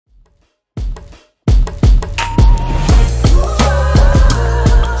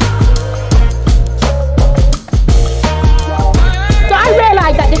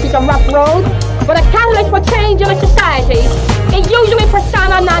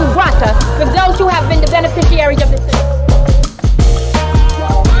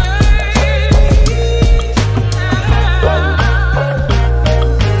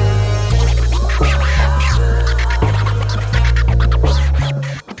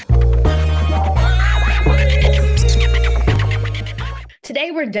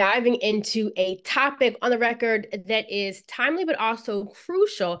we're diving into a topic on the record that is timely, but also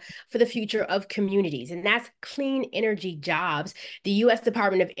crucial for the future of communities, and that's clean energy jobs. The U.S.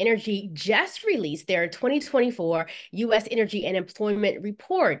 Department of Energy just released their 2024 U.S. Energy and Employment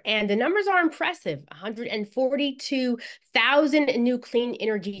Report, and the numbers are impressive. 142,000 new clean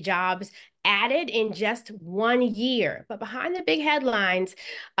energy jobs added in just 1 year. But behind the big headlines,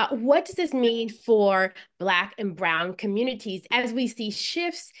 what does this mean for Black and Brown communities as we see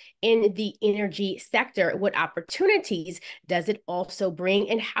shifts in the energy sector? What opportunities does it also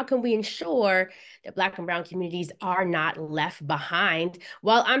bring? And how can we ensure that Black and Brown communities are not left behind?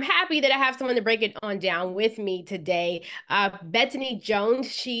 Well, I'm happy that I have someone to break it on down with me today. Betony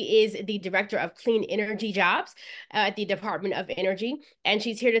Jones, she is the Director of Clean Energy Jobs at the Department of Energy, and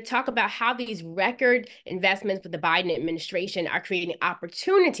she's here to talk about how these record investments with the Biden administration are creating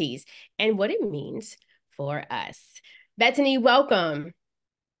opportunities and what it means for us. Betony, welcome.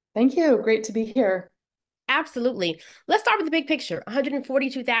 Thank you. Great to be here. Absolutely. Let's start with the big picture.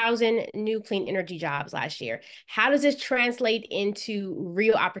 142,000 new clean energy jobs last year. How does this translate into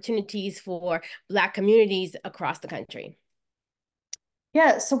real opportunities for Black communities across the country?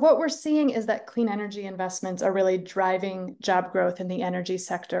 Yeah, so what we're seeing is that clean energy investments are really driving job growth in the energy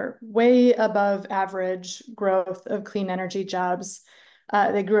sector, way above average growth of clean energy jobs.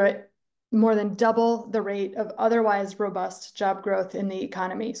 They grew at more than double the rate of otherwise robust job growth in the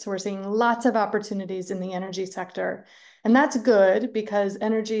economy. So we're seeing lots of opportunities in the energy sector. And that's good because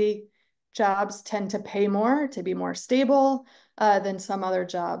energy jobs tend to pay more, to be more stable than some other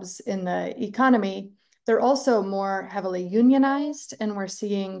jobs in the economy. They're also more heavily unionized, and we're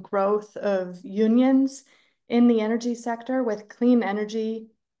seeing growth of unions in the energy sector with clean energy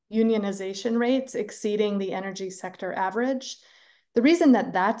unionization rates exceeding the energy sector average. The reason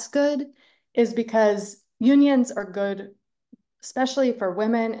that that's good is because unions are good, especially for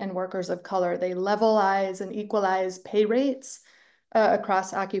women and workers of color. They levelize and equalize pay rates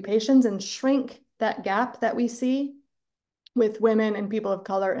across occupations and shrink that gap that we see with women and people of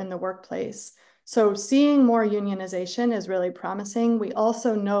color in the workplace. So seeing more unionization is really promising. We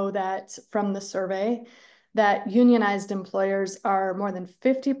also know that from the survey that unionized employers are more than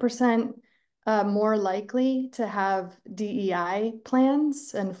 50% more likely to have DEI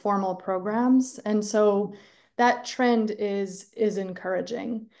plans and formal programs. And so that trend is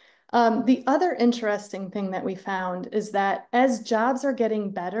encouraging. The other interesting thing that we found is that as jobs are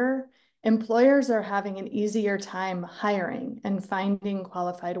getting better, employers are having an easier time hiring and finding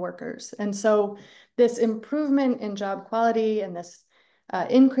qualified workers. And so this improvement in job quality and this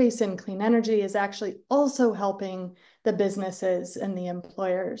increase in clean energy is actually also helping the businesses and the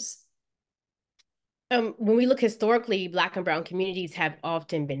employers. When we look historically, Black and Brown communities have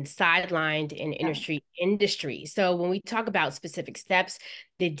often been sidelined in industry. So when we talk about specific steps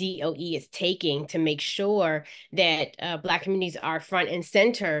the DOE is taking to make sure that Black communities are front and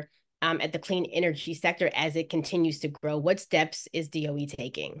center at the clean energy sector as it continues to grow, what steps is DOE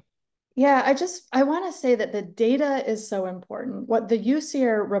taking? Yeah, I want to say that the data is so important. What the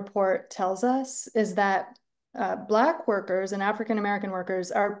USEER report tells us is that Black workers and African American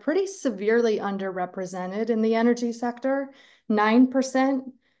workers are pretty severely underrepresented in the energy sector. 9%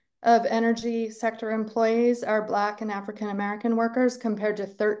 of energy sector employees are Black and African American workers compared to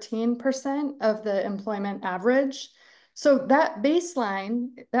 13% of the employment average. So that baseline,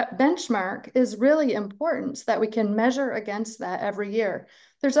 that benchmark is really important so that we can measure against that every year.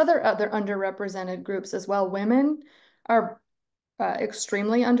 There's other underrepresented groups as well. Women are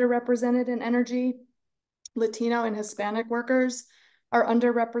extremely underrepresented in energy. Latino and Hispanic workers are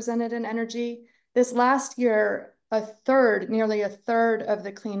underrepresented in energy. This last year, nearly a third of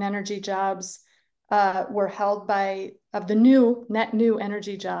the clean energy jobs were held by, of the net new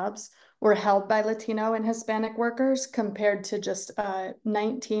energy jobs, were held by Latino and Hispanic workers compared to just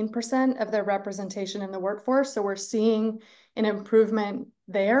 19% of their representation in the workforce. So we're seeing an improvement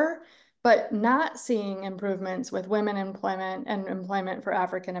there, but not seeing improvements with women employment and employment for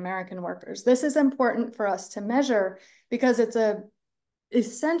African American workers. This is important for us to measure because it's an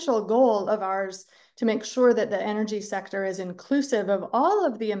essential goal of ours to make sure that the energy sector is inclusive of all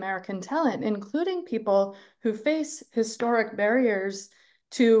of the American talent, including people who face historic barriers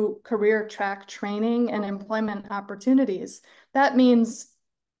to career track training and employment opportunities. That means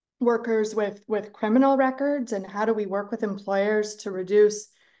workers with criminal records, and how do we work with employers to reduce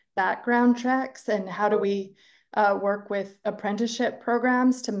background checks, and how do we work with apprenticeship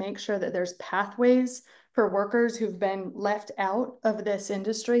programs to make sure that there's pathways for workers who've been left out of this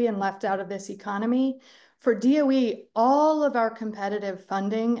industry and left out of this economy. For DOE, all of our competitive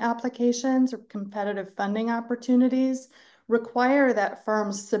funding applications or competitive funding opportunities require that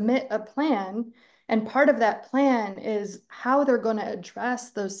firms submit a plan. And part of that plan is how they're going to address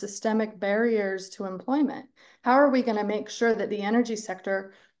those systemic barriers to employment. How are we going to make sure that the energy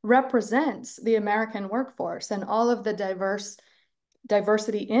sector represents the American workforce and all of the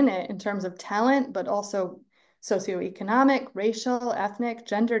diversity in it in terms of talent, but also socioeconomic, racial, ethnic,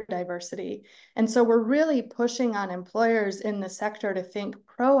 gender diversity. And so we're really pushing on employers in the sector to think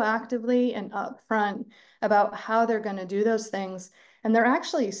proactively and upfront about how they're going to do those things. And they're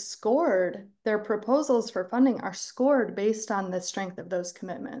actually scored, their proposals for funding are scored based on the strength of those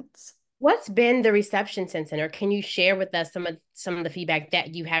commitments. What's been the reception since then, or can you share with us some of the feedback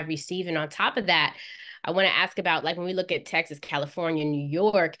that you have received? And on top of that, I want to ask about, like, when we look at Texas, California, New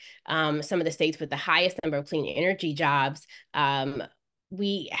York, some of the states with the highest number of clean energy jobs. How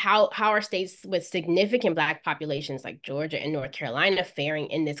are states with significant Black populations like Georgia and North Carolina faring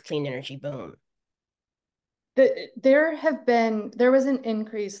in this clean energy boom? There was an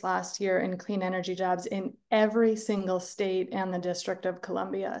increase last year in clean energy jobs in every single state and the District of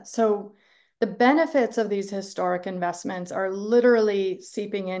Columbia. So the benefits of these historic investments are literally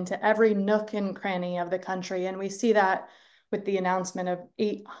seeping into every nook and cranny of the country. And we see that with the announcement of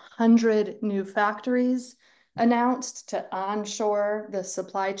 800 new factories announced to onshore the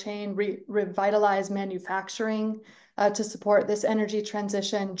supply chain, revitalize manufacturing to support this energy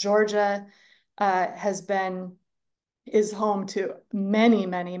transition. Georgia is home to many,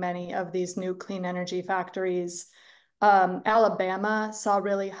 many, many of these new clean energy factories. Alabama saw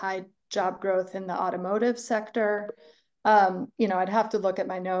really high job growth in the automotive sector. I'd have to look at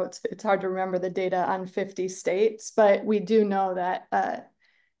my notes. It's hard to remember the data on 50 states, but we do know that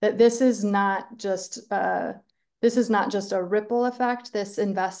this is not just a ripple effect. This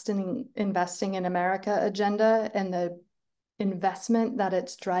investing in America agenda and the investment that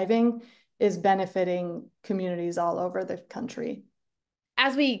it's driving is benefiting communities all over the country.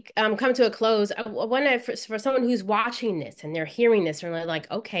 As we come to a close, I want to, for someone who's watching this and they're hearing this and they're like,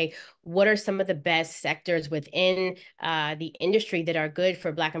 okay, what are some of the best sectors within the industry that are good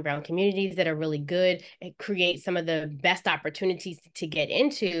for Black and brown communities, that are really good and create some of the best opportunities to get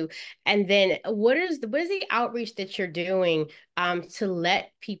into? And then what is the outreach that you're doing to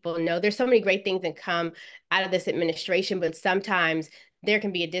let people know? There's so many great things that come out of this administration, but sometimes there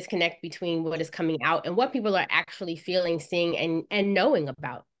can be a disconnect between what is coming out and what people are actually feeling, seeing, and knowing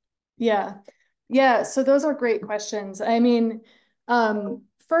about. Yeah. Yeah. So those are great questions. I mean,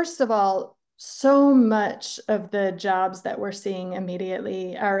 first of all, so much of the jobs that we're seeing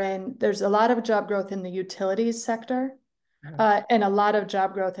immediately there's a lot of job growth in the utilities sector, and a lot of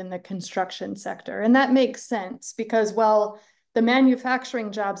job growth in the construction sector. And that makes sense because, well, the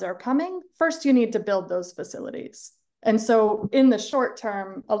manufacturing jobs are coming. First, you need to build those facilities. And so in the short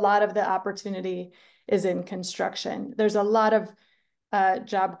term, a lot of the opportunity is in construction. There's a lot of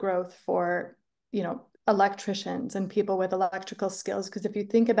job growth for, electricians and people with electrical skills. Because if you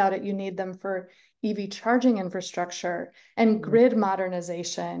think about it, you need them for EV charging infrastructure and grid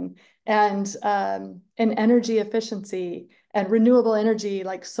modernization and energy efficiency and renewable energy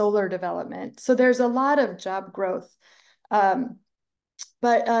like solar development. So there's a lot of job growth.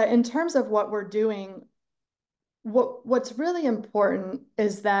 But in terms of what we're doing, what's really important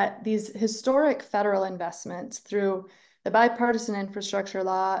is that these historic federal investments through the Bipartisan Infrastructure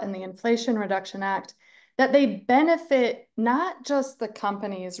Law and the Inflation Reduction Act, that they benefit not just the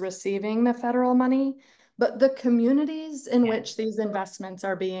companies receiving the federal money, but the communities in which these investments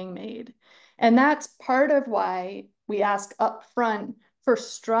are being made. And that's part of why we ask upfront for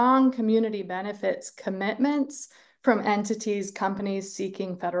strong community benefits commitments from entities, companies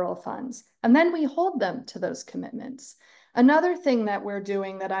seeking federal funds. And then we hold them to those commitments. Another thing that we're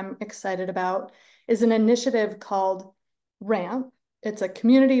doing that I'm excited about is an initiative called RAMP. It's a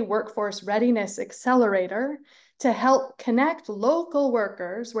community workforce readiness accelerator to help connect local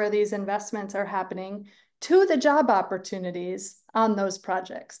workers where these investments are happening to the job opportunities on those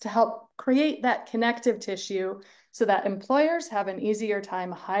projects, to help create that connective tissue so that employers have an easier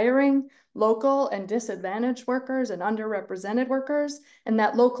time hiring local and disadvantaged workers and underrepresented workers, and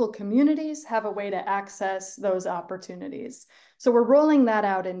that local communities have a way to access those opportunities. So we're rolling that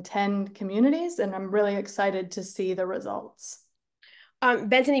out in 10 communities, and I'm really excited to see the results.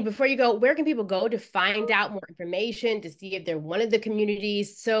 Betony, before you go, where can people go to find out more information, to see if they're one of the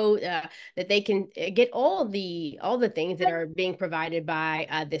communities, so that they can get all the things that are being provided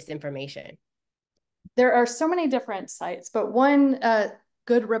by this information? There are so many different sites, but one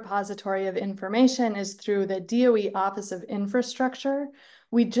good repository of information is through the DOE Office of Infrastructure.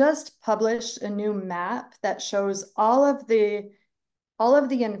 We just published a new map that shows all of the all of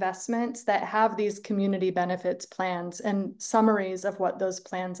the investments that have these community benefits plans and summaries of what those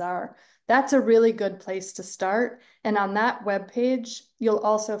plans are. That's a really good place to start. And on that webpage, you'll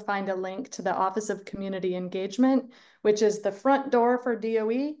also find a link to the Office of Community Engagement, which is the front door for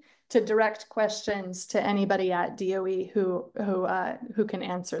DOE to direct questions to anybody at DOE who can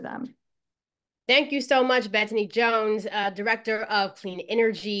answer them. Thank you so much, Betony Jones, Director of Clean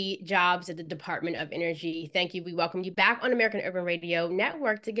Energy Jobs at the Department of Energy. Thank you. We welcome you back on American Urban Radio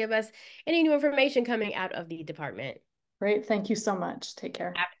Network to give us any new information coming out of the department. Great. Thank you so much. Take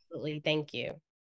care. Absolutely. Thank you.